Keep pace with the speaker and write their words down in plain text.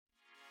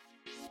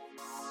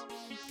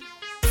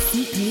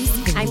see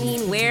gracefully? I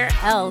mean, where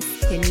else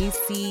can you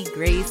see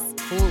grace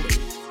fully?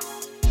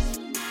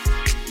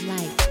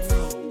 Light.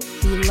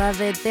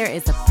 Beloved, there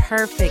is a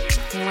perfect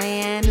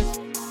plan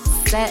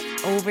set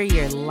over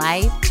your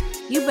life.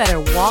 You better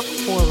walk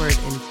forward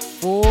in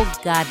full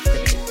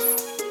confidence.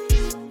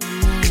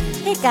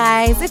 Hey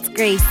guys, it's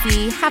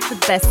Gracie. Have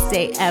the best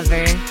day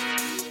ever.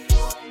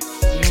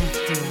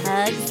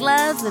 Hugs,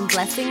 loves, and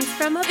blessings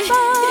from above.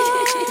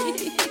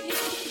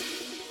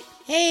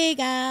 Hey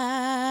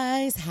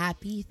guys,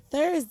 happy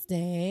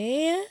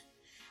Thursday.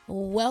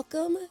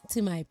 Welcome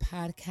to my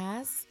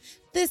podcast.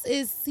 This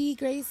is See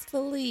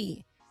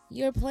Gracefully,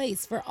 your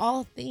place for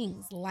all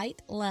things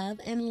light, love,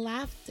 and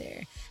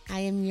laughter.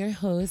 I am your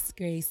host,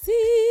 Gracie.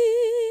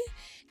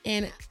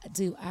 And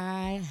do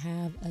I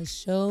have a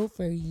show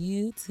for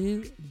you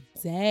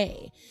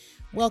today?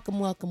 Welcome,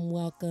 welcome,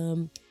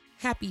 welcome.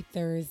 Happy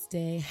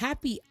Thursday.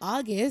 Happy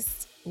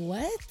August.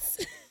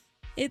 What?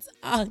 It's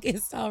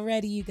August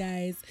already, you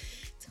guys.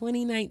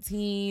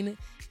 2019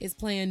 is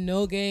playing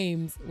no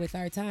games with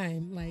our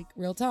time, like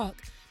real talk.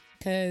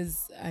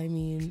 Because, I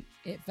mean,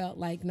 it felt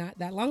like not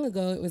that long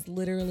ago. It was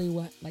literally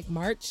like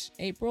March,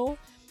 April.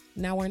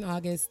 Now we're in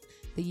August.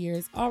 The year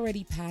is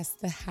already past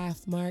the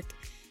half mark.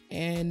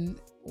 And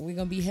we're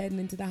going to be heading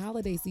into the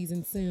holiday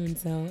season soon.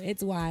 So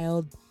it's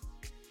wild.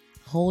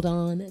 Hold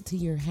on to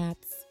your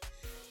hats.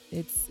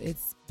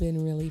 It's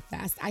been really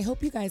fast. I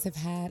hope you guys have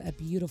had a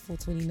beautiful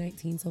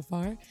 2019 so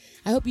far.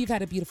 I hope you've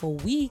had a beautiful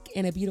week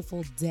and a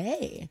beautiful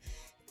day.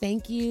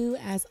 Thank you,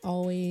 as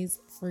always,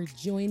 for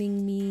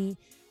joining me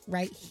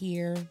right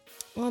here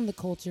on the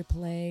Culture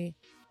Play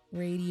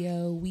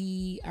Radio.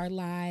 We are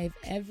live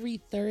every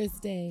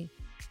Thursday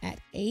at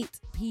 8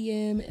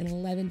 p.m. and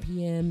 11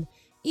 p.m.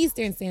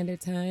 Eastern Standard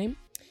Time.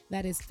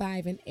 That is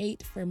 5 and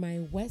 8 for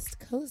my West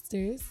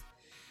Coasters.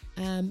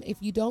 If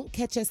you don't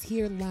catch us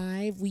here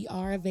live, we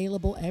are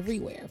available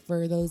everywhere.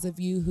 For those of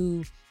you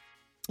who,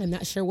 I'm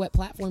not sure what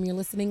platform you're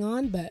listening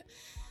on, but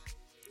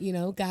you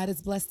know, God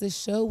has blessed this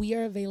show. We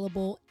are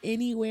available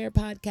anywhere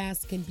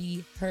podcasts can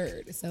be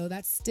heard. So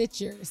that's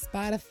Stitcher,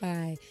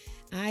 Spotify,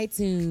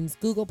 iTunes,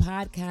 Google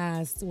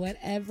Podcasts,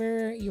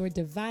 whatever your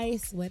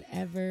device,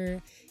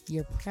 whatever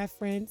your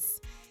preference,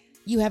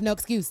 you have no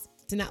excuse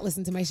to not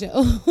listen to my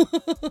show.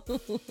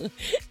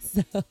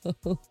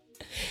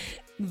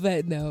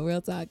 But no,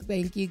 real talk.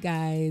 Thank you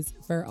guys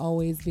for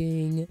always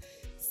being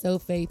so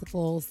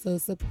faithful, so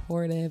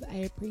supportive. I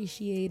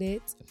appreciate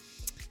it.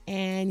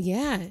 And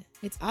yeah,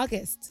 it's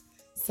August.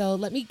 So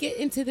let me get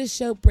into the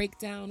show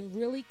breakdown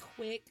really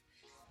quick.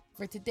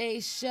 For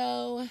today's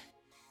show,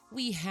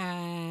 we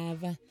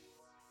have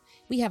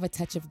a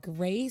touch of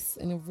grace,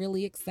 and I'm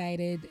really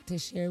excited to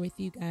share with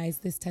you guys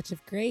this touch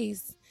of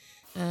grace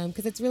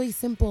because it's really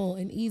simple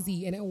and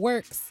easy and it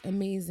works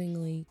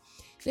amazingly.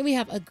 Then we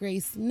have a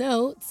grace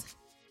note.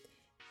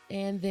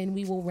 And then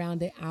we will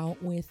round it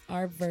out with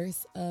our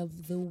verse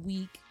of the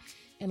week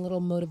and a little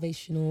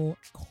motivational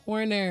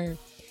corner.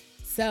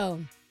 So,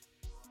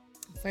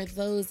 for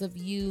those of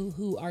you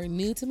who are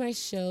new to my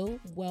show,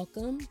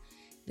 welcome.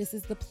 This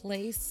is the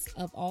place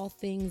of all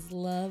things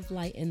love,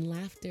 light, and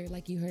laughter,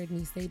 like you heard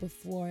me say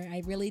before.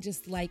 I really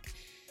just like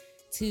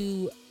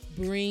to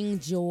bring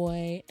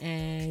joy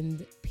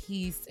and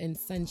peace and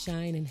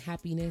sunshine and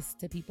happiness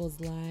to people's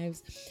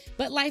lives.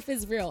 But life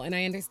is real, and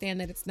I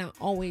understand that it's not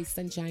always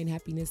sunshine,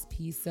 happiness,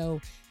 peace. So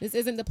this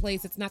isn't the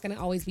place. It's not going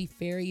to always be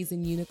fairies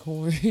and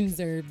unicorns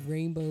or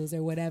rainbows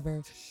or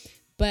whatever.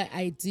 But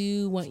I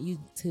do want you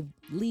to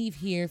leave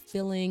here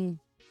feeling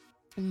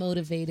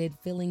motivated,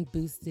 feeling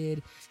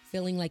boosted,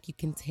 feeling like you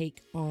can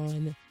take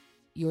on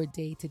your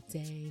day to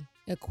day,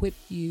 equip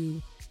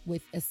you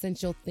with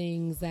essential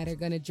things that are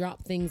going to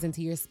drop things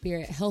into your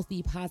spirit,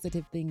 healthy,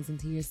 positive things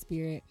into your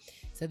spirit,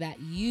 so that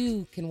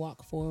you can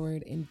walk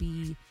forward and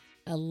be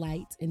a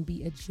light and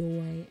be a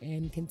joy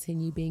and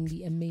continue being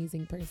the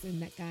amazing person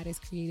that God has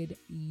created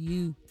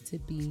you to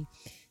be.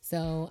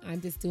 So I'm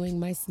just doing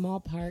my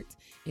small part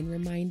in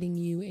reminding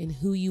you in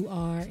who you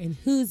are and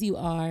whose you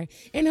are,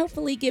 and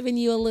hopefully giving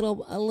you a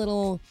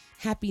little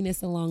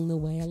happiness along the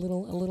way, a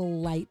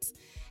little light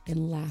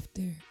and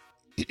laughter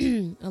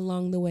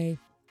along the way.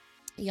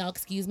 Y'all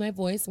excuse my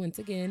voice once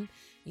again,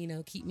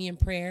 keep me in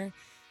prayer.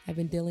 I've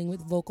been dealing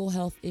with vocal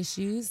health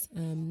issues.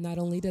 Not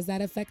only does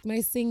that affect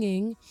my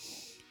singing,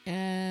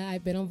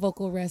 I've been on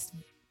vocal rest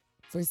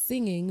for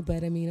singing,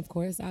 but I mean, of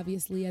course,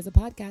 obviously as a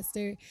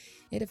podcaster,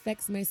 it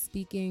affects my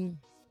speaking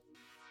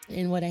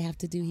and what I have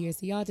to do here.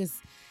 So y'all just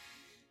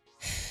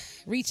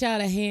reach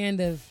out a hand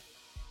of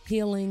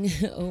healing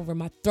over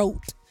my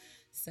throat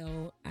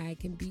so I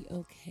can be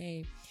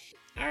okay.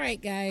 All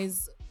right,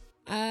 guys.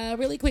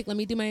 Really quick, let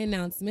me do my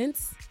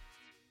announcements.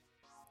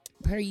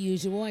 Per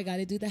usual, I got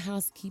to do the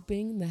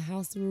housekeeping, the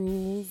house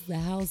rules, the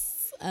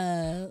house,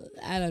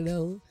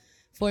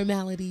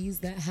 formalities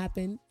that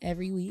happen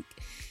every week.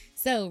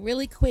 So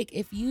really quick,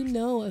 if you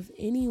know of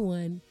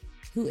anyone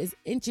who is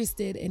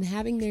interested in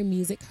having their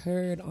music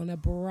heard on a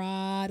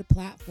broad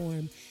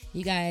platform,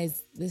 you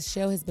guys, this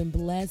show has been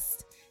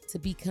blessed to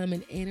become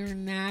an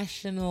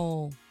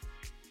international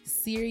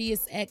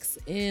Sirius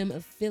XM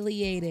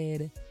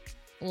affiliated.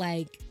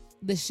 Like,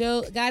 the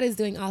show, God is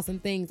doing awesome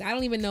things. I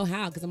don't even know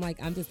how, because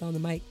I'm just on the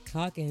mic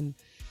talking.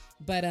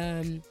 But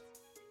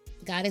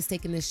God has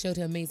taken this show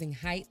to amazing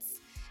heights,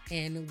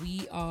 and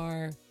we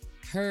are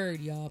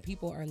heard, y'all.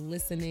 People are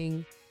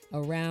listening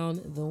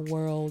around the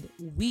world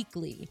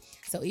weekly.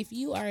 So if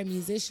you are a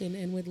musician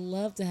and would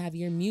love to have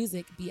your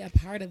music be a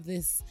part of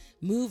this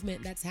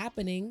movement that's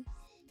happening,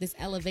 this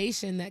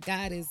elevation that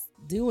God is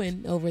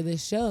doing over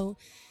this show,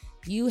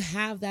 you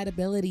have that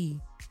ability.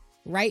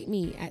 Write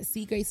me at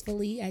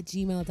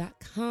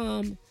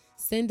cgracefully@gmail.com.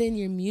 Send in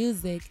your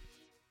music.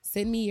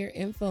 Send me your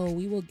info.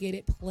 We will get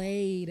it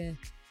played.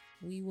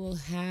 We will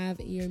have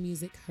your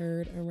music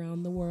heard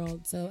around the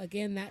world. So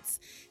again,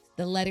 that's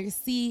the letter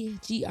C,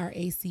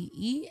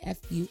 GRACEFULLY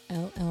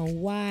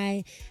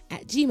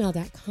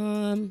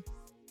 @gmail.com.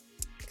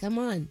 Come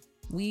on.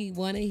 We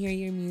want to hear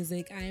your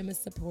music. I am a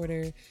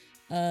supporter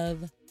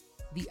of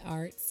the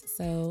arts,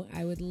 so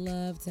I would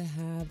love to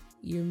have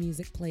your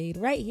music played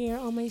right here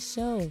on my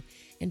show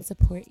and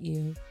support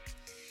you.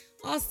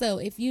 Also,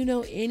 if you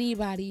know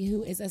anybody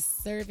who is a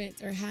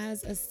servant or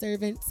has a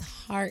servant's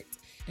heart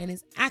and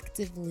is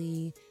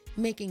actively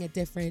making a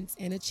difference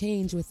and a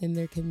change within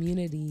their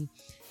community,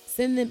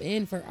 send them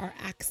in for our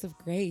acts of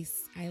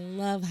grace. I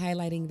love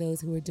highlighting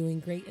those who are doing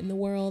great in the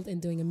world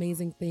and doing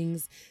amazing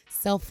things,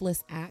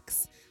 selfless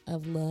acts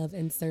of love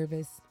and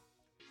service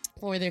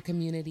for their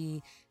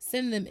community.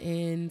 Send them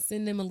in,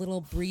 send them a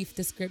little brief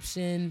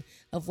description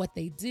of what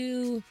they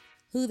do,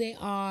 who they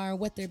are,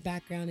 what their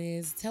background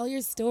is. Tell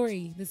your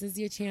story. This is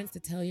your chance to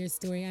tell your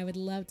story. I would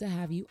love to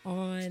have you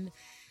on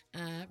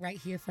right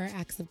here for our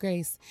acts of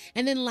grace.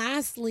 And then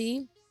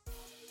lastly,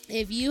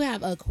 if you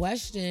have a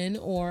question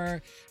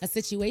or a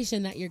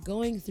situation that you're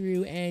going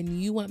through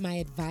and you want my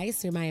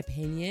advice or my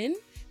opinion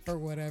for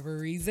whatever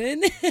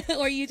reason,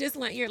 or you just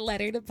want your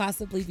letter to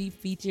possibly be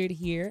featured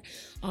here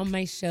on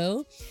my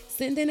show,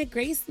 send in a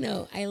grace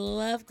note. I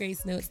love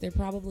grace notes. They're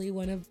probably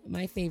one of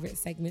my favorite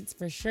segments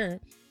for sure.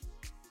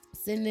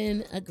 Send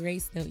in a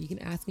grace note. You can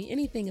ask me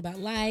anything about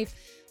life,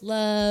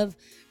 love,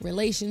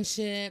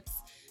 relationships,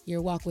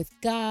 your walk with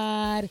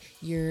God,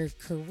 your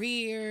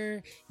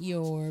career,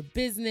 your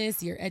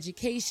business, your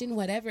education,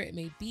 whatever it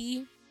may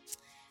be.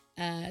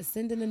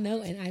 Send in a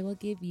note and I will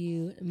give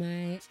you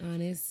my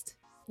honest,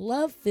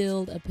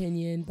 love-filled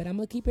opinion, but I'm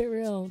going to keep it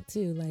real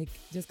too. Like,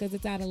 just because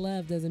it's out of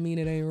love doesn't mean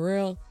it ain't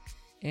real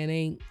and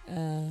ain't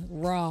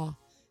raw.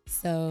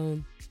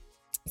 So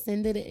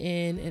send it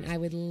in and I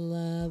would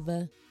love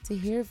to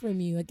hear from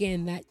you.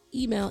 Again, that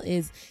email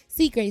is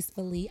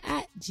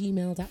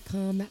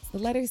cgracefully@gmail.com. That's the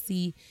letter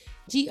C,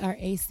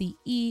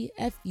 GRACEFULLY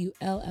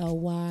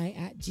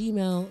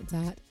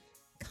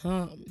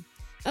 @gmail.com.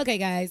 Okay,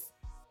 guys,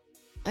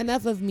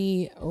 enough of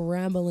me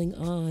rambling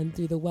on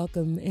through the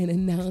welcome and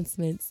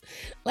announcements.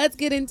 Let's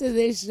get into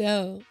this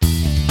show.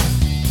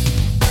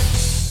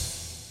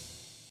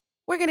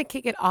 We're going to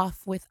kick it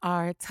off with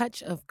our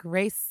Touch of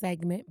Grace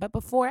segment. But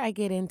before I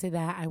get into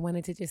that, I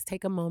wanted to just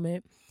take a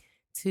moment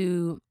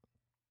to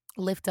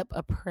lift up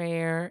a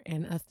prayer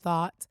and a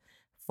thought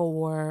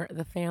for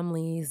the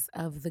families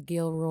of the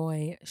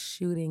Gilroy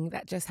shooting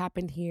that just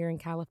happened here in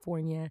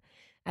California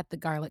at the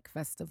Garlic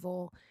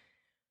Festival.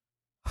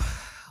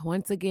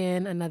 Once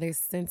again, another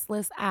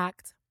senseless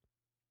act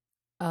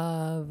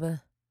of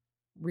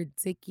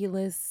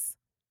ridiculous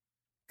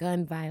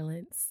gun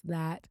violence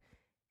that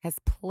has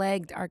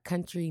plagued our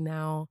country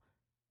now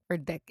for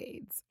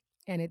decades.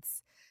 And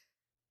it's,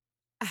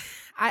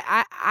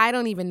 I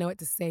don't even know what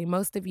to say.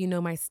 Most of you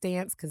know my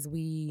stance because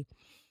when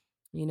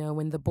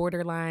the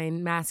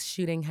borderline mass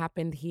shooting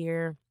happened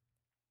here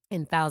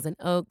in Thousand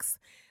Oaks,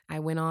 I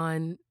went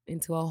on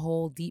into a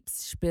whole deep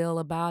spiel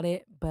about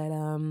it. But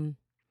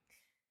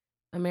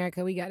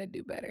America, we got to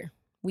do better.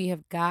 We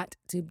have got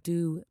to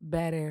do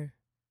better.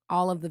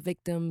 All of the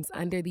victims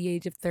under the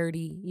age of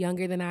 30,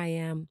 younger than I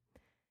am,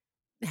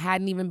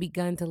 hadn't even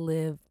begun to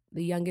live,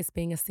 the youngest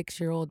being a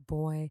 6-year-old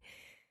boy.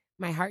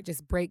 My heart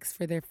just breaks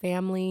for their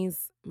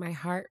families. My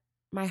heart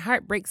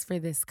breaks for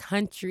this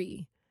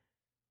country.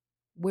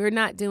 We're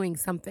not doing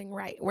something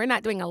right. We're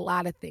not doing a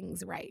lot of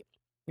things right.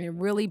 It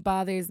really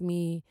bothers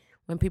me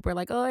when people are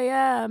like, oh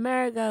yeah,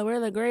 America,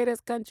 we're the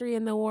greatest country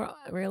in the world.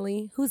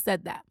 Really? Who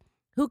said that?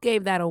 Who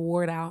gave that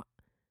award out?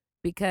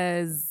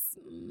 Because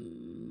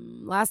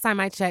last time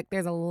I checked,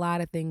 there's a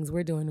lot of things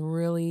we're doing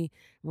really,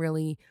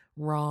 really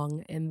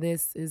wrong. And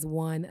this is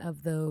one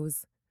of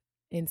those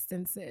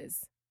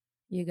instances.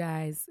 You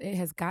guys, it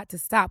has got to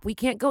stop. We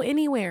can't go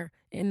anywhere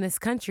in this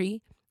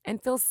country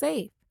and feel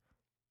safe.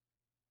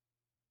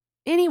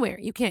 Anywhere.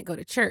 You can't go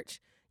to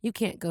church. You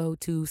can't go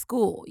to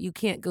school. You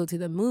can't go to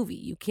the movie.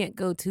 You can't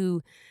go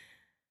to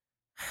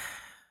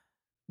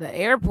the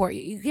airport.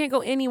 You can't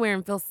go anywhere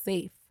and feel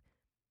safe.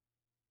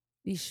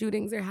 These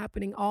shootings are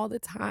happening all the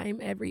time,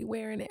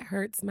 everywhere, and it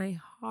hurts my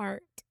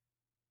heart.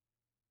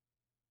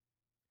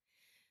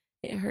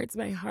 It hurts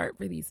my heart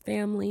for these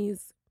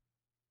families.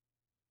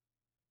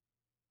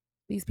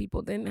 These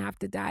people didn't have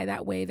to die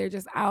that way. They're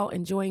just out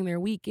enjoying their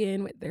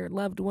weekend with their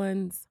loved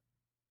ones.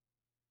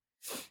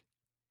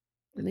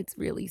 And it's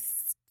really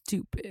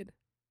stupid.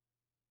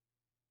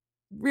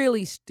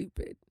 Really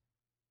stupid.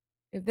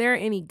 If there are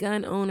any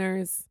gun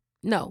owners,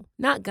 no,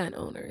 not gun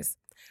owners,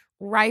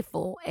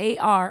 rifle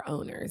AR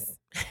owners,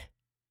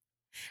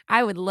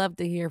 I would love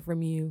to hear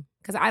from you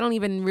because I don't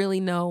even really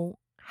know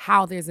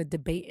how there's a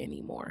debate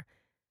anymore.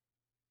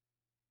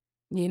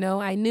 You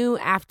know, I knew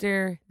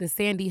after the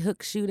Sandy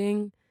Hook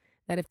shooting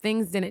that if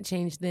things didn't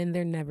change then,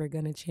 they're never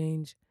going to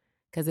change.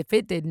 Because if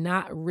it did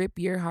not rip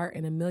your heart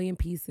in a million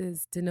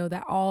pieces to know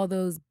that all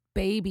those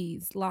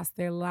babies lost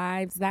their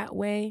lives that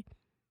way,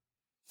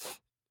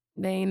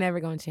 they ain't never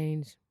going to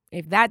change.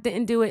 If that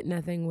didn't do it,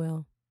 nothing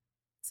will.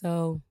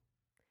 So,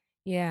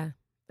 yeah,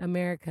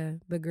 America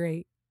the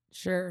Great,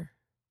 sure.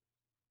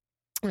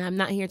 And I'm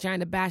not here trying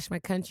to bash my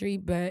country,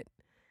 but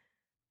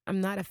I'm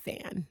not a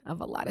fan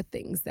of a lot of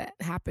things that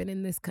happen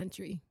in this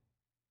country.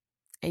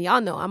 And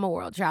y'all know I'm a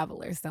world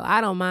traveler, so I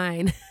don't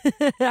mind.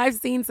 I've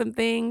seen some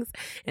things,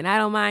 and I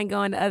don't mind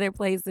going to other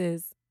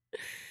places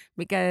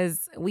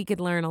because we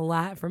could learn a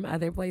lot from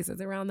other places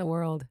around the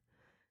world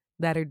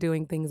that are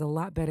doing things a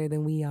lot better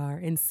than we are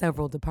in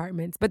several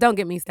departments. But don't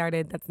get me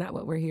started. That's not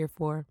what we're here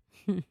for.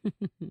 That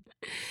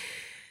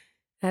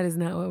is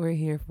not what we're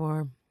here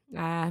for.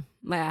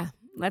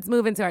 Let's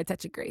move into our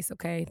touch of grace,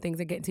 okay? Things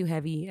are getting too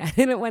heavy. I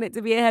didn't want it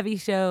to be a heavy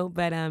show,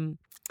 but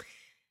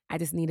I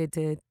just needed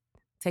to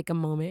take a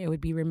moment. It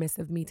would be remiss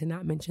of me to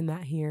not mention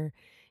that here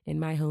in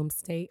my home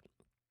state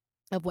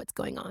of what's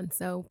going on.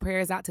 So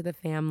prayers out to the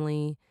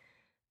family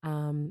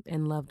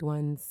and loved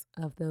ones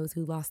of those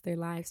who lost their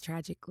lives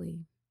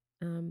tragically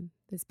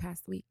this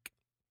past week.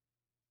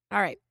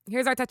 All right,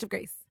 here's our touch of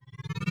grace.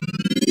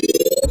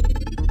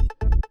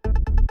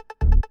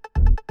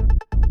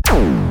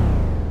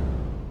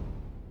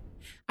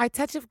 Our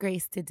touch of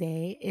grace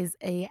today is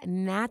a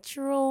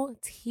natural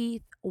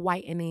teeth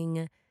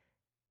whitening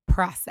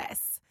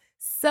process.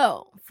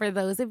 So for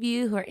those of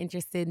you who are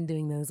interested in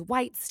doing those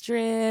white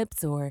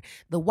strips or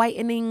the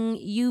whitening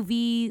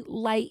UV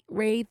light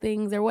ray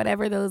things or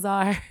whatever those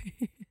are,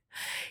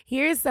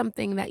 here's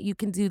something that you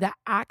can do that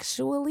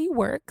actually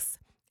works.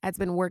 It's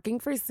been working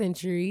for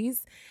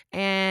centuries,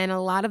 and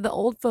a lot of the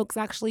old folks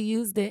actually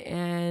used it.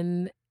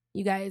 And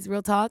you guys,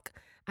 real talk,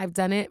 I've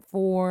done it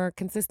for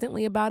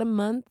consistently about a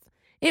month.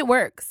 It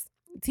works.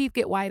 Teeth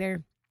get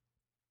whiter,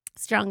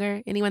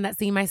 stronger. Anyone that's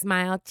seen my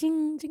smile,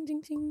 ching, ching,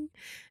 ching, ching,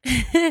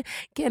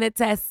 can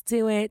attest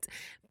to it.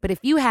 But if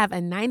you have a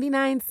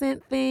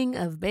 99-cent thing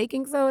of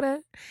baking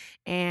soda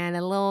and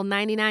a little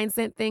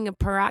 99-cent thing of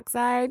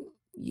peroxide,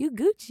 you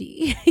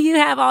Gucci. You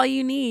have all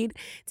you need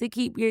to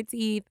keep your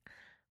teeth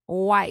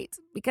white.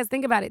 Because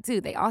think about it too.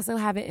 They also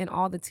have it in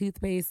all the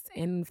toothpaste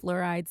and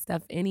fluoride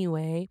stuff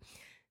anyway.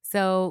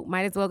 So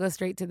might as well go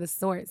straight to the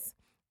source.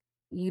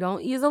 You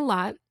don't use a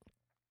lot.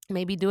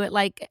 Maybe do it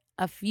like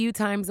a few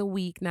times a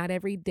week, not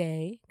every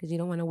day, because you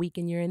don't want to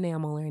weaken your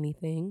enamel or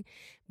anything.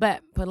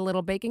 But put a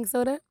little baking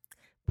soda,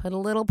 put a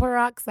little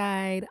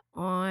peroxide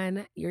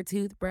on your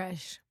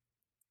toothbrush,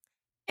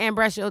 and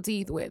brush your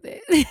teeth with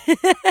it.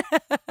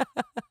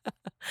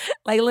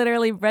 Like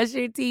literally brush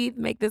your teeth,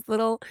 make this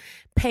little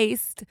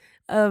paste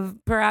of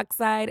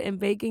peroxide and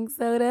baking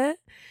soda.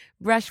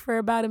 Brush for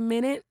about a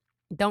minute.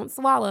 Don't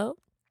swallow,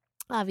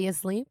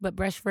 obviously, but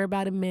brush for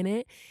about a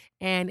minute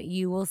and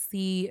you will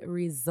see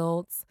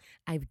results.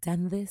 I've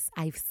done this.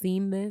 I've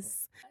seen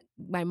this.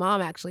 My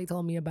mom actually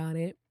told me about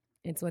it.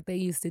 It's what they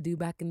used to do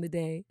back in the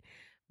day.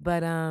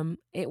 But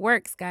it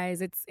works,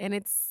 guys. It's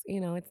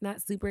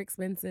not super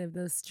expensive.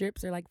 Those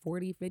strips are like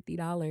 $40,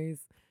 $50.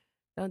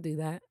 Don't do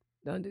that.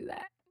 Don't do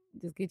that.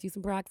 Just get you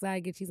some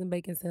peroxide, get you some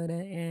baking soda,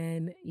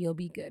 and you'll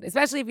be good.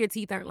 Especially if your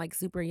teeth aren't like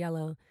super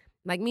yellow.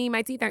 Like me,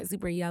 my teeth aren't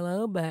super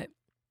yellow, but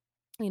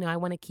I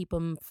want to keep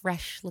them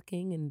fresh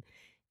looking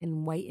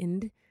and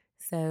whitened.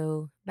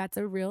 So that's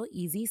a real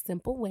easy,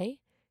 simple way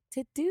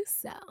to do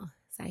so.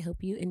 So I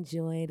hope you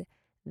enjoyed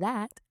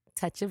that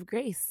touch of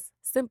grace.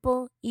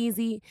 Simple,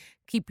 easy,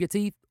 keep your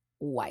teeth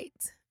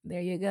white.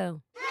 There you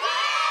go.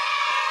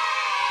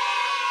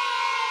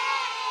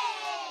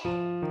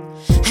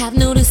 I've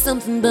noticed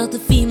something about the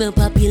female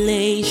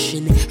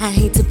population. I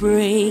hate to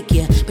break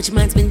ya, but your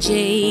mind's been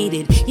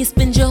jaded. You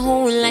spend your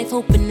whole life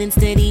hoping and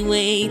steady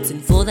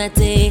waiting for that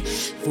day,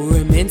 for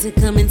a man to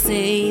come and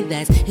say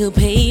that he'll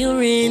pay your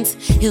rent,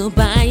 he'll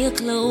buy your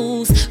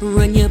clothes,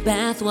 run your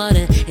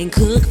bathwater, and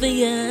cook for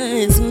you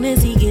as soon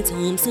as he gets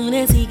home,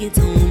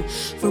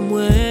 from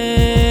work.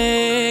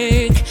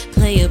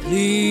 Player,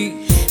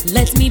 please.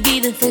 Let me be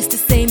the first to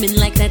say men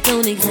like that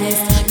don't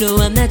exist. No,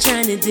 I'm not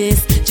trying to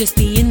diss, just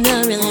being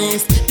a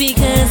realist.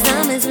 Because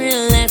I'm as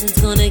real as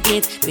it's gonna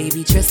get.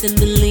 Baby, trust and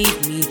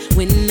believe me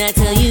when I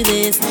tell you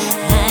this.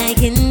 I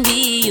can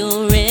be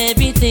your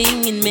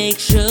everything and make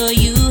sure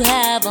you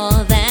have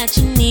all that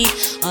you need.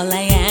 All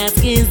I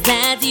ask is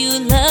that you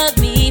love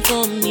me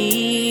for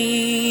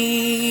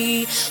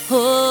me.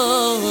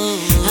 Oh,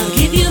 I'll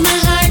give you my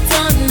heart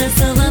on a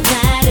silver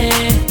platter.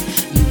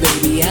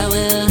 Baby, I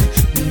will.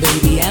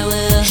 Baby, I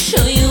will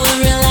show you a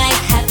real life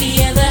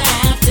happy ever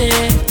after.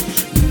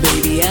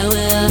 Baby, I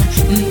will.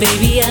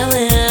 Baby, I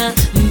will.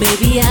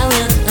 Baby, I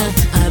will.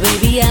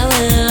 Baby,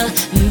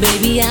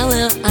 baby I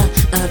will,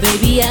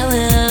 baby I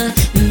will,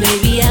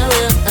 baby I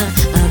will,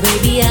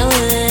 baby I will.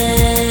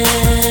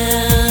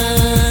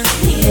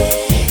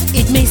 Yeah.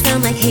 It may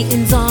sound like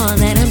hating's all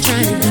that I'm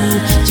trying to do,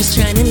 just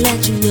trying to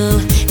let you know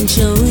and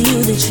show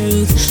you the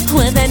truth.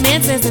 What that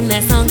man says in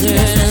that song, girl,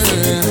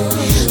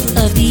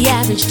 of the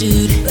average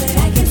dude.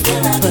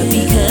 But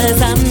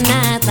because I'm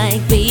not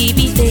like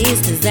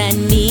Babyface, does that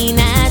mean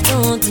I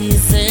don't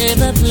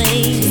deserve a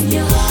place?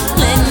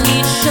 Let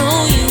me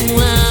show you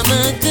I'm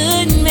a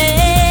good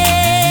man.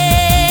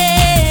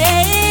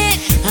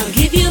 I'll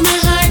give you my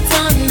heart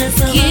on the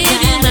silver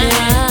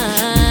platter.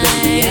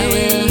 Baby, I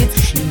will.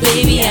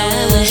 Baby, I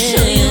will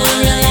show you a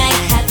real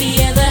life happy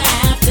ever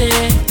after.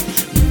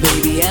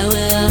 Baby, I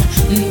will.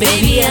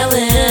 Baby, I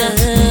will.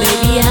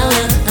 Baby, I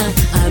will.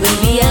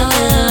 Baby, I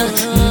will.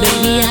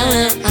 Baby, I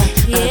will.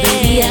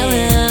 Baby, I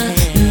will.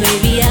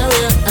 Baby, I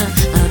will.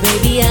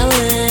 Baby, I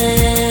will.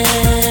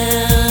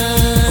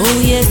 Oh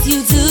yes, you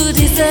do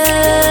deserve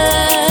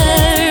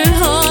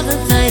all the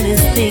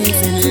finest things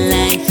in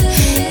life,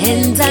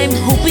 and I'm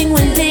hoping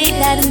one day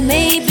that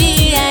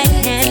maybe I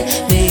can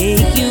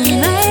make you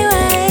my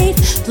wife.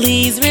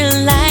 Please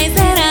realize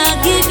that I'll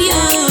give you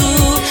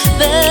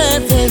the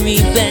very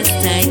best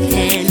I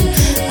can.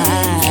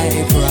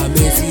 I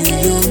promise you,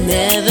 you'll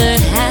never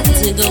have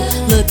to go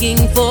looking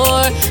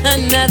for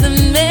another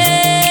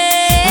man.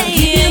 I'll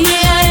give you my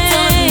heart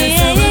on the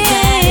silver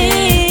platter.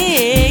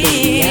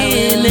 Baby, I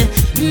will.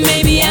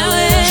 Baby, I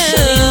will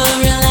show you a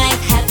real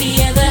life happy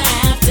ever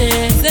after.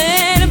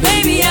 Said,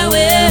 baby, I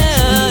will.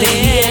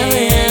 Baby, I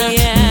will.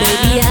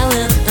 Baby, I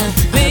will.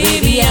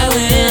 Baby, I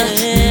will.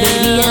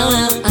 Baby,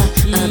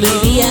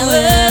 I will. Baby, I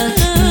will.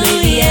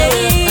 Baby, I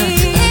will.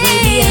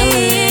 Baby, I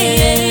will.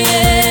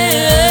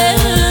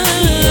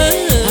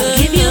 I'll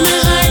give you my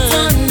heart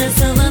on the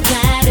silver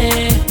platter.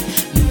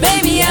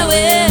 Baby, I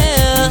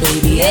will.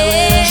 Baby, I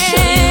will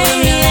show you a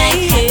real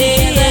life happy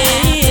ever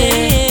after.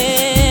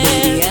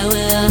 Baby, I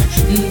will.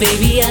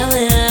 Baby, I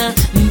will.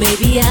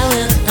 Baby, I will.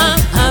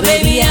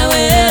 Baby, I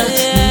will.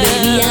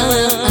 Baby, I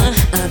will.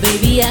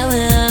 Baby, I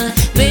will.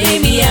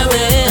 Baby, I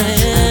will.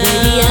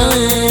 Baby, I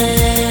will.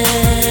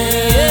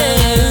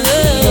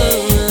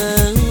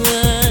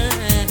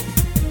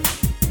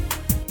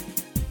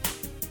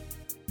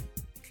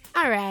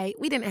 All right,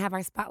 we didn't have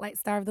our Spotlight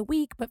Star of the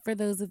Week, but for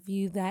those of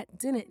you that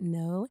didn't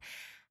know,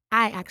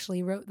 I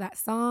actually wrote that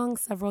song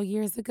several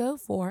years ago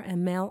for a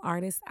male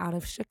artist out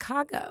of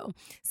Chicago.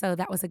 So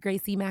that was a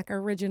Gracie Mack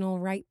original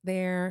right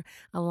there,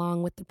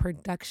 along with the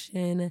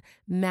production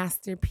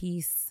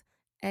masterpiece,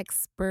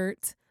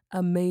 expert,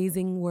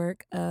 amazing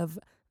work of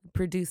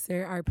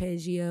producer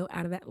Arpeggio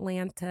out of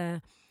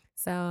Atlanta.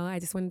 So I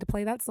just wanted to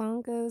play that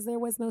song because there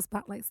was no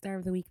Spotlight Star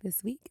of the Week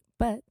this week,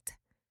 but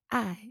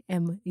I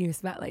am your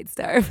Spotlight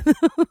Star of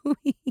the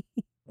Week.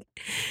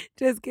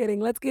 Just kidding.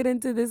 Let's get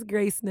into this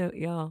grace note,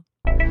 y'all.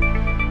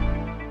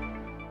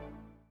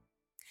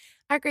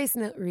 Our grace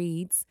note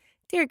reads,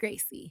 Dear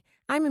Gracie,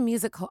 I'm a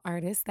musical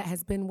artist that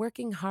has been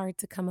working hard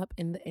to come up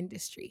in the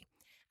industry.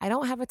 I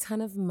don't have a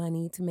ton of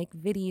money to make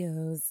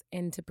videos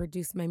and to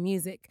produce my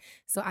music,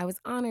 so I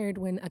was honored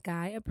when a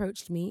guy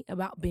approached me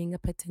about being a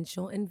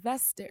potential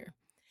investor.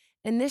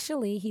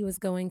 Initially, he was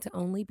going to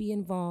only be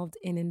involved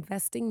in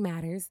investing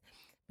matters,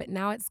 but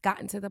now it's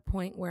gotten to the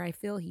point where I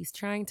feel he's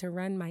trying to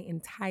run my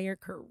entire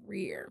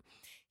career.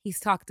 He's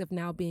talked of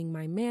now being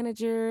my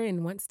manager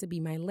and wants to be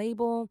my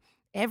label,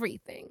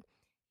 everything.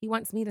 He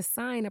wants me to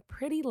sign a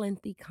pretty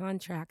lengthy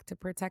contract to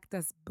protect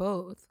us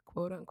both,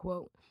 quote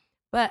unquote.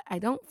 But I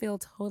don't feel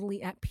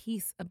totally at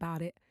peace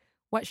about it.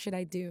 What should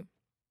I do?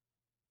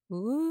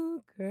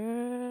 Ooh,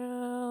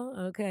 girl.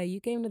 Okay, you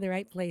came to the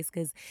right place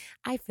because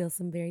I feel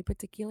some very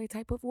particular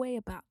type of way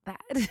about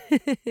that.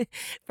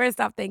 First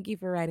off, thank you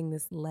for writing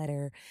this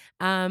letter.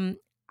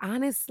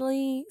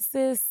 Honestly,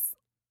 sis,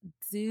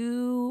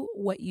 do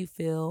what you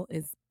feel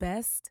is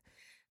best.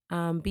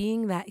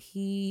 Being that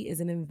he is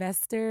an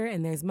investor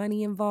and there's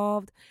money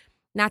involved,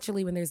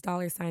 naturally, when there's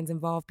dollar signs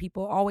involved,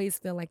 people always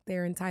feel like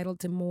they're entitled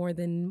to more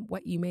than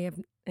what you may have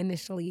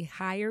initially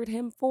hired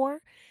him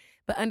for.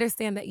 But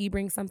understand that you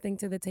bring something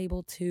to the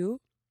table too.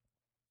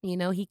 You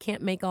know, he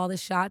can't make all the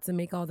shots and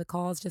make all the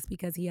calls just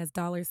because he has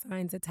dollar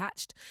signs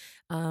attached.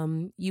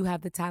 You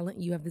have the talent,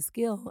 you have the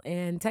skill,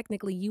 and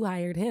technically you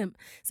hired him.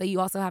 So you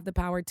also have the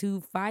power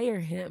to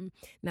fire him.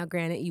 Now,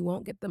 granted, you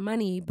won't get the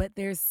money, but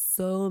there's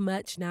so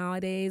much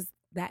nowadays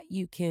that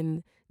you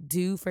can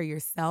do for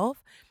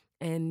yourself.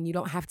 And you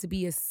don't have to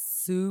be a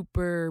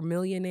super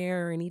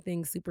millionaire or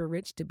anything super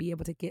rich to be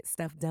able to get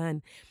stuff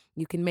done.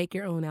 You can make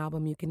your own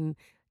album. You can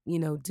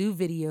do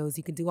videos.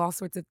 You can do all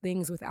sorts of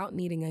things without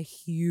needing a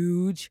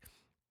huge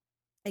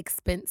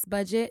expense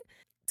budget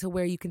to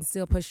where you can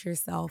still push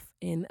yourself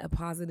in a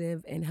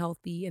positive and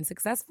healthy and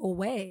successful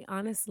way,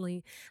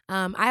 honestly.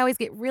 I always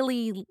get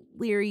really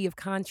leery of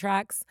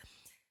contracts.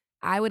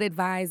 I would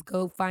advise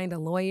go find a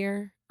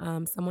lawyer,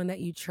 someone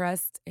that you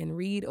trust, and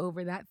read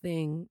over that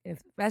thing,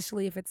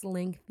 especially if it's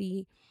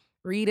lengthy.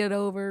 Read it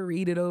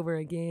over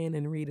again,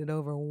 and read it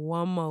over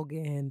one more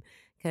again,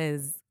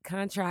 because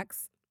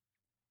contracts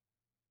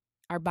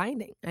are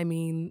binding. I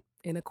mean,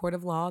 in a court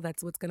of law,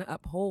 that's what's going to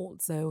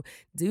uphold. So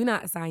do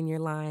not sign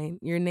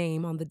your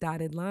name on the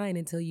dotted line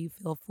until you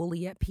feel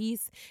fully at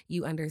peace.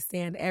 You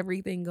understand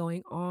everything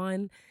going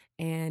on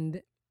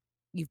and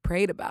you've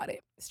prayed about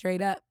it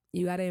straight up.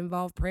 You got to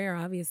involve prayer,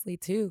 obviously,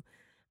 too.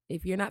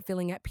 If you're not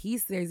feeling at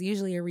peace, there's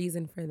usually a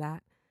reason for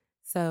that.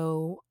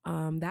 So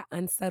that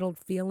unsettled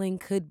feeling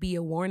could be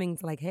a warning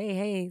to like,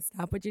 hey,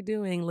 stop what you're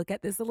doing. Look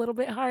at this a little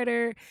bit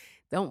harder.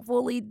 Don't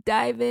fully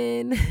dive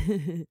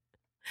in.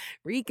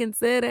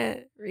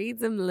 Reconsider. Read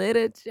some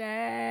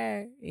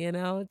literature.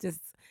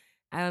 Just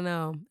I don't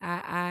know.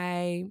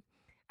 I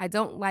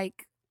don't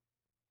like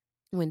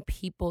when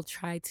people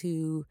try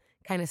to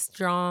kind of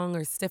strong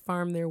or stiff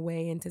arm their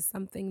way into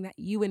something that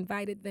you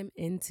invited them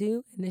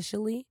into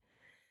initially.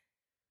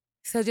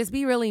 So just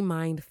be really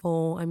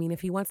mindful. I mean,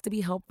 if he wants to be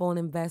helpful and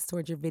invest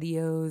towards your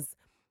videos,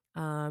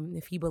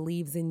 if he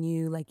believes in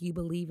you like you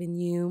believe in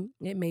you,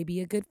 it may be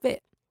a good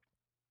fit.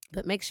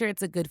 But make sure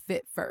it's a good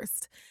fit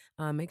first.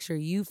 Make sure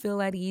you feel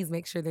at ease.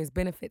 Make sure there's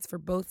benefits for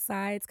both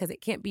sides because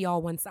it can't be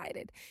all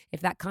one-sided.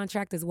 If that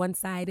contract is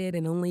one-sided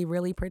and only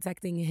really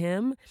protecting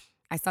him,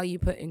 I saw you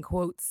put in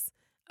quotes,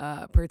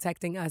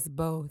 protecting us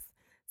both.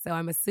 So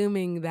I'm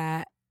assuming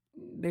that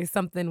there's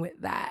something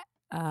with that.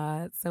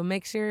 So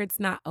make sure it's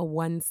not a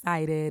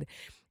one-sided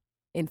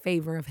in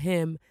favor of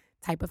him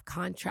type of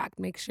contract.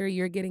 Make sure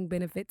you're getting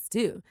benefits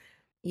too.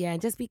 Yeah,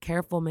 and just be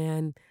careful,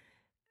 man.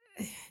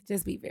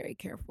 Just be very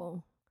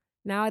careful.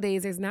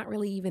 Nowadays, there's not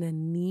really even a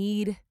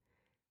need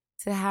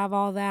to have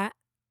all that.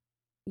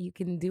 You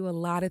can do a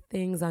lot of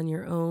things on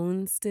your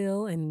own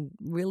still and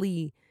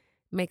really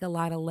make a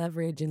lot of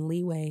leverage and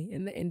leeway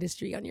in the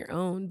industry on your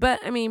own. But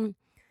I mean,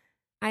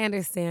 I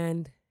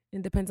understand.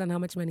 It depends on how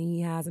much money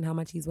he has and how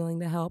much he's willing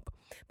to help.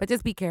 But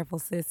just be careful,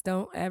 sis.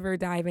 Don't ever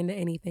dive into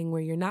anything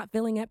where you're not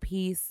feeling at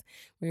peace,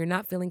 where you're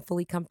not feeling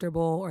fully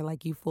comfortable or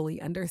like you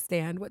fully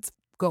understand what's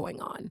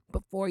going on.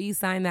 Before you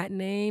sign that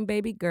name,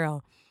 baby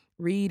girl,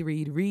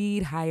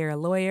 read, hire a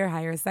lawyer,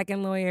 hire a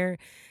second lawyer.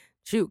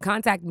 Shoot,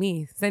 contact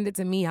me. Send it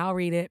to me. I'll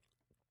read it.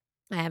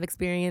 I have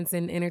experience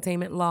in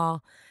entertainment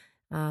law.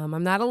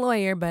 I'm not a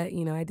lawyer, but,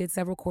 I did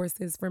several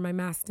courses for my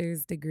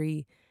master's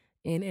degree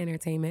in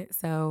entertainment.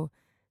 So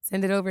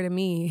send it over to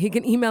me. You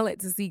can email it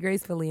to C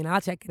Gracefully, and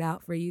I'll check it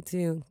out for you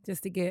too,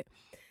 just to get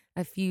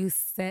a few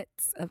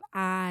sets of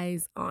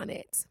eyes on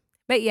it.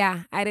 But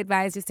yeah, I'd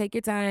advise just take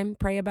your time,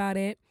 pray about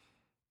it,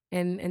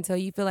 and until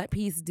you feel at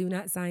peace, do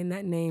not sign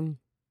that name.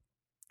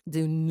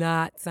 Do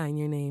not sign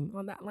your name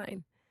on that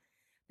line.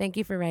 Thank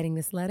you for writing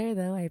this letter,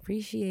 though. I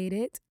appreciate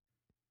it.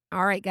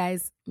 All right,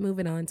 guys,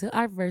 moving on to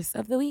our verse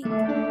of the week.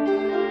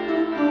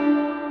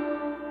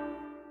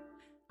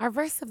 Our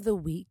verse of the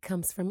week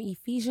comes from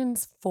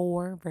Ephesians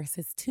 4,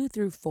 verses 2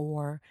 through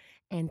 4,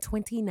 and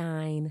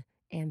 29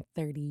 and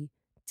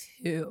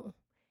 32.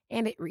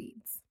 And it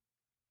reads,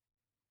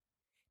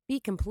 "Be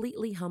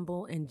completely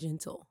humble and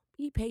gentle.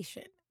 Be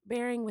patient,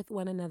 bearing with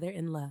one another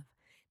in love.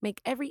 Make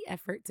every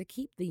effort to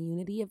keep the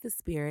unity of the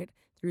Spirit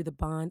through the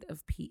bond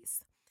of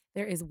peace.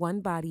 There is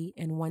one body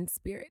and one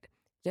Spirit,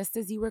 just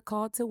as you were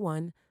called to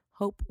one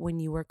hope when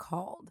you were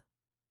called.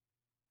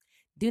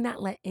 Do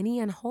not let any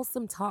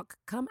unwholesome talk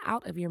come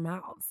out of your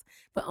mouths,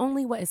 but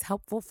only what is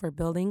helpful for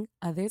building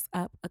others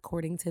up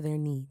according to their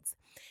needs,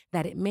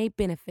 that it may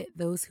benefit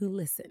those who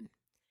listen.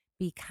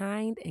 Be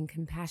kind and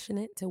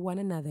compassionate to one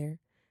another,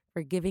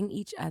 forgiving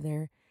each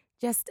other,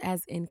 just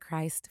as in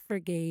Christ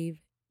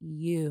forgave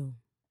you."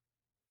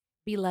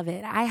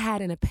 Beloved, I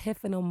had an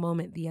epiphanal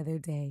moment the other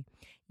day.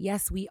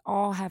 Yes, we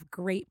all have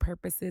great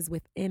purposes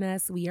within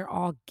us. We are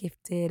all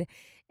gifted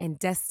and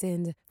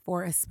destined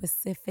for a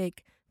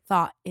specific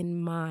thought in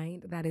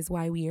mind. That is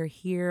why we are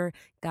here.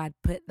 God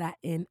put that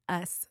in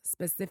us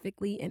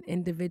specifically and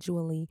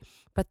individually.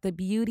 But the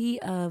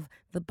beauty of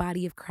the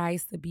body of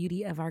Christ, the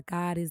beauty of our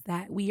God is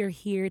that we are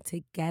here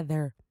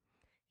together.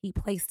 He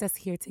placed us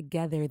here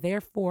together.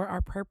 Therefore,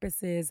 our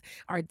purposes,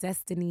 our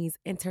destinies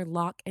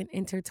interlock and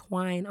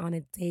intertwine on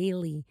a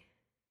daily.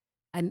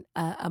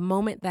 A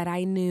moment that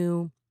I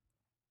knew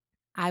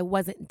I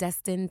wasn't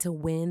destined to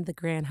win the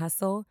Grand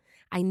Hustle.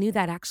 I knew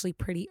that actually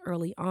pretty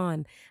early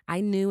on. I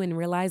knew and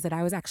realized that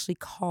I was actually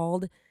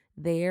called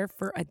there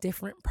for a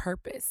different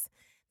purpose.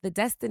 The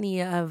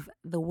destiny of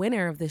the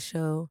winner of the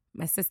show,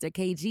 my sister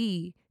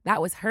KG, that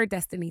was her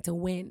destiny to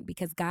win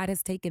because God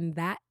has taken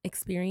that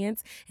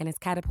experience and has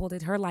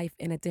catapulted her life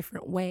in a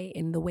different way,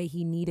 in the way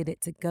he needed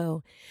it to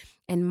go.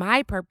 And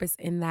my purpose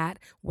in that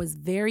was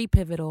very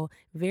pivotal,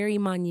 very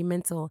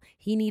monumental.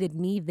 He needed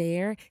me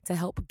there to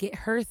help get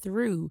her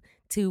through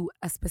to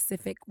a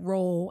specific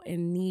role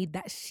and need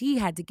that she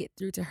had to get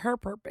through to her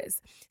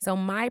purpose. So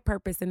my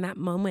purpose in that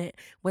moment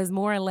was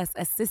more or less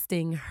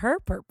assisting her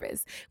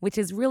purpose, which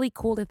is really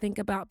cool to think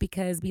about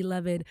because,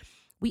 beloved,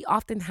 we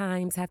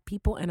oftentimes have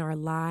people in our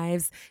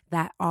lives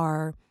that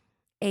are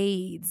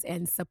aides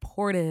and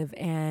supportive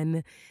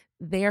and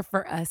there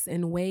for us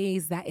in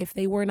ways that if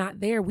they were not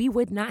there, we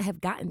would not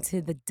have gotten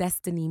to the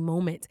destiny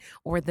moment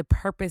or the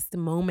purposed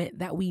moment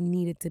that we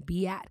needed to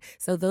be at.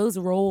 So those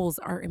roles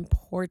are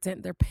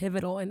important. They're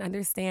pivotal, and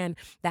understand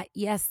that,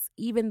 yes,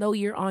 even though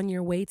you're on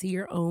your way to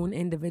your own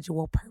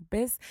individual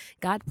purpose,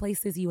 God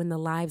places you in the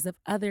lives of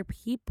other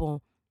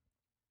people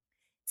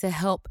to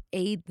help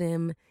aid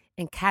them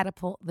and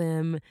catapult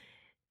them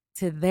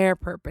to their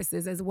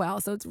purposes as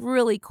well. So it's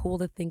really cool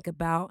to think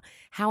about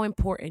how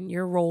important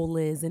your role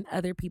is in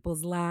other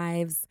people's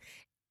lives,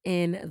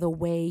 in the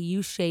way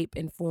you shape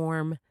and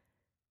form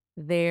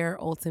their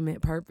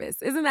ultimate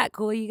purpose. Isn't that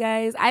cool, you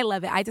guys? I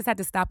love it. I just had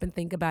to stop and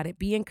think about it.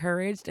 Be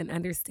encouraged and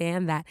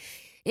understand that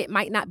it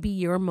might not be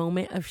your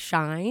moment of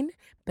shine,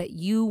 but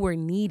you were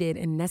needed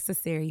and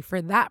necessary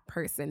for that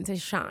person to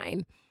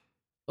shine.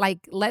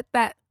 Like, let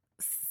that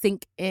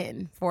sink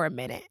in for a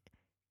minute.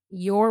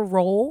 Your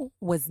role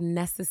was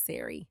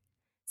necessary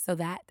so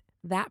that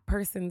that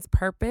person's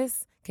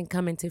purpose can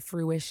come into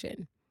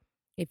fruition.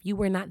 If you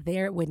were not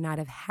there, it would not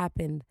have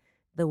happened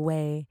the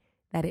way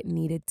that it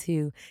needed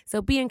to.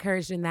 So be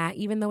encouraged in that.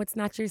 Even though it's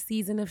not your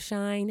season of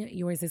shine,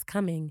 yours is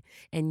coming,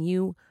 and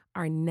you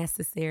are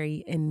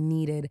necessary and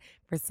needed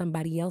for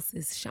somebody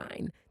else's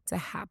shine to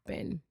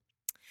happen.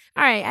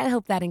 All right, I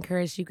hope that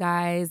encouraged you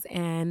guys,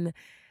 and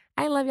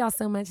I love y'all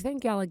so much.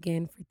 Thank y'all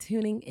again for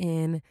tuning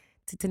in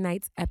to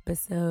tonight's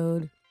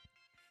episode.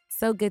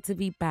 So good to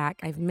be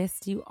back. I've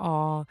missed you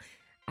all.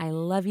 I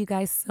love you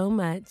guys so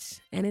much.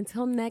 And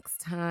until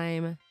next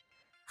time,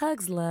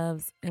 hugs,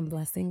 loves, and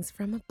blessings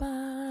from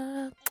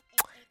above.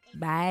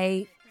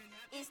 Bye.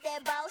 It's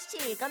that boss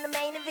chick on the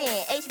main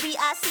event.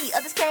 HBIC,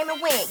 others came and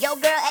went. Yo,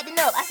 girl acting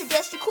up, I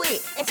suggest you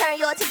quit and turn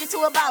your attention to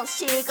a boss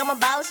chick. I'm a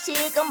boss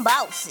chick, I'm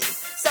bossy.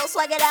 So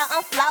swag it out,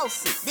 I'm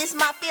flossy. This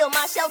my field,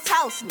 my show,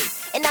 toss me.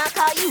 And I'll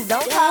call you,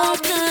 don't call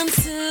me. Welcome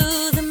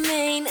to the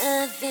main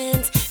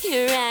event.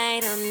 You're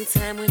right on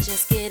time, we're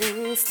just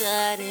getting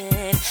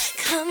started.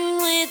 Come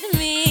with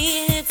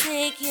me,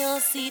 take your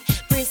seat.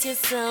 Brace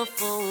yourself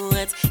for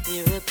what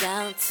you're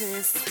about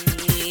to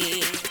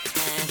see.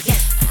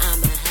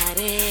 I'm a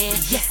hottie,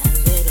 a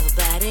little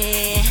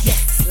body,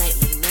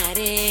 slightly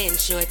naughty, in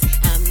shorts,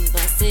 I'm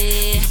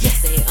bossy.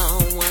 They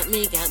all want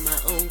me, got my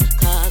own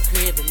car,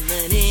 crib, and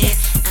money.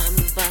 I'm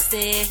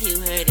bossy, you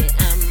heard it,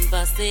 I'm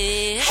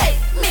bossy. Hey,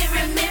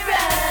 mirror,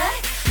 mirror,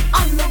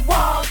 on the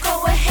wall,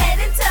 go ahead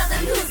and tell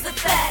them who's the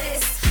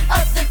baddest.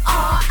 Of them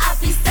all, I'll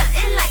be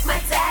stunting like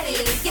my daddy.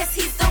 Yes,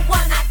 he's the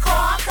one I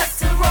call, 'cause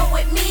to roll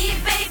with me,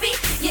 baby,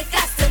 you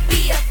got to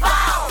be a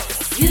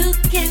boss. You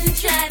can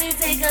try to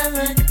take a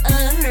look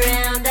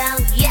around, I'll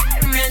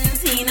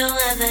guarantee no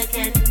other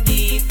can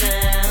be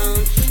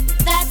found.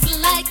 That's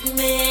like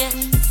me,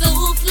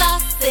 so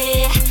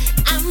flossy,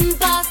 I'm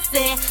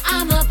bossy,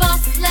 I'm a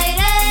boss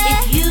lady.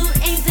 If you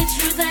ain't the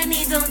truth,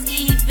 honey, don't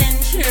even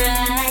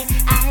try.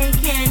 I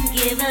can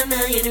give a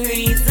million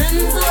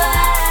reasons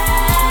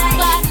why.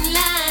 Bottom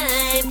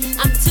line,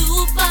 I'm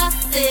too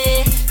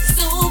bossy,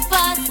 so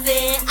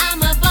bossy,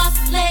 I'm a boss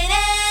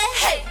lady.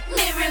 Hey,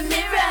 mirror,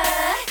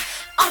 mirror,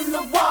 on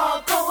the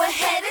wall, go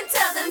ahead and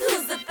tell them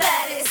who's the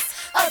baddest.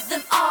 Of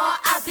them all,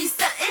 I'll be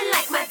stunting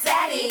like my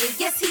daddy.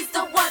 Yes, he's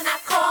the one I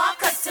call,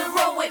 'cause to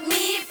roll with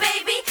me,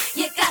 baby,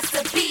 you got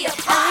to be a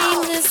boss.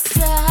 I'm the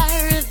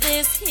star of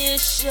this here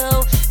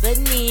show, but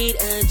need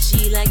a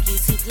G like you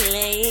to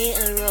play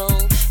a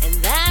role. And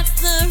that's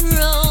the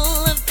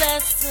role of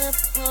best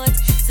support.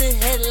 To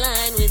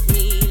headline with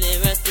me,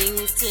 there are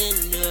things to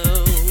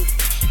know.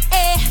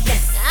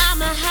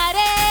 I'm a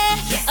hottie,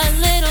 a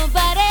little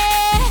body,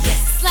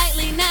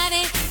 slightly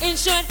naughty, in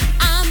short,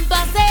 I'm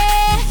bossy.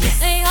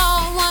 They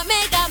all want me,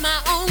 got my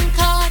own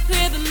car,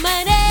 crib, and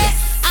money.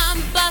 I'm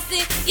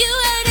bossy, you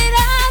heard it,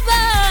 I'm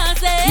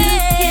bossy. You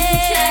can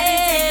try to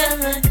take a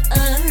look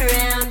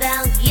around,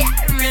 I'll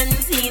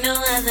guarantee no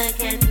other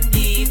can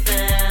be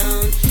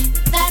found.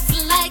 That's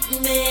like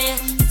me,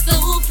 so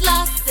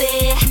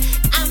flossy,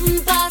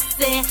 I'm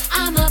bossy,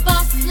 I'm a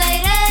boss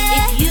lady.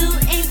 If you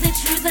ain't the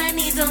truth,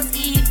 honey, don't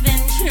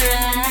even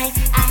try.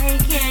 I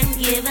can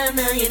give a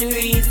million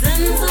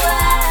reasons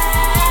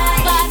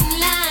why. Bottom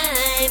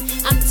line,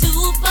 I'm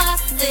too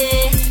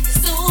bossy,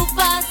 so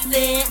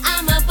bossy,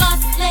 I'm a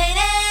boss lady.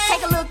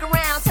 Take a look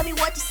around, tell me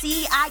what you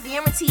see. I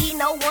guarantee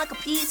no one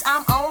competes.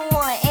 I'm on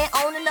one and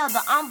on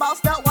another. I'm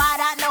bossed up, wide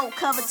I know.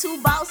 Cover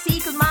too bossy,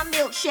 'cause my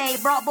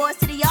milkshake brought boys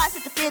to the yard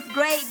since the 5th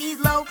grade. These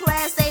low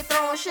class, they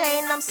throwing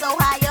shade, and I'm so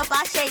high up,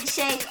 I shade the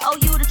shade. Oh,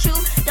 you the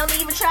truth? Don't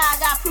even try. I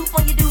got proof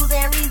on your do's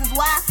and reasons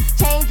why.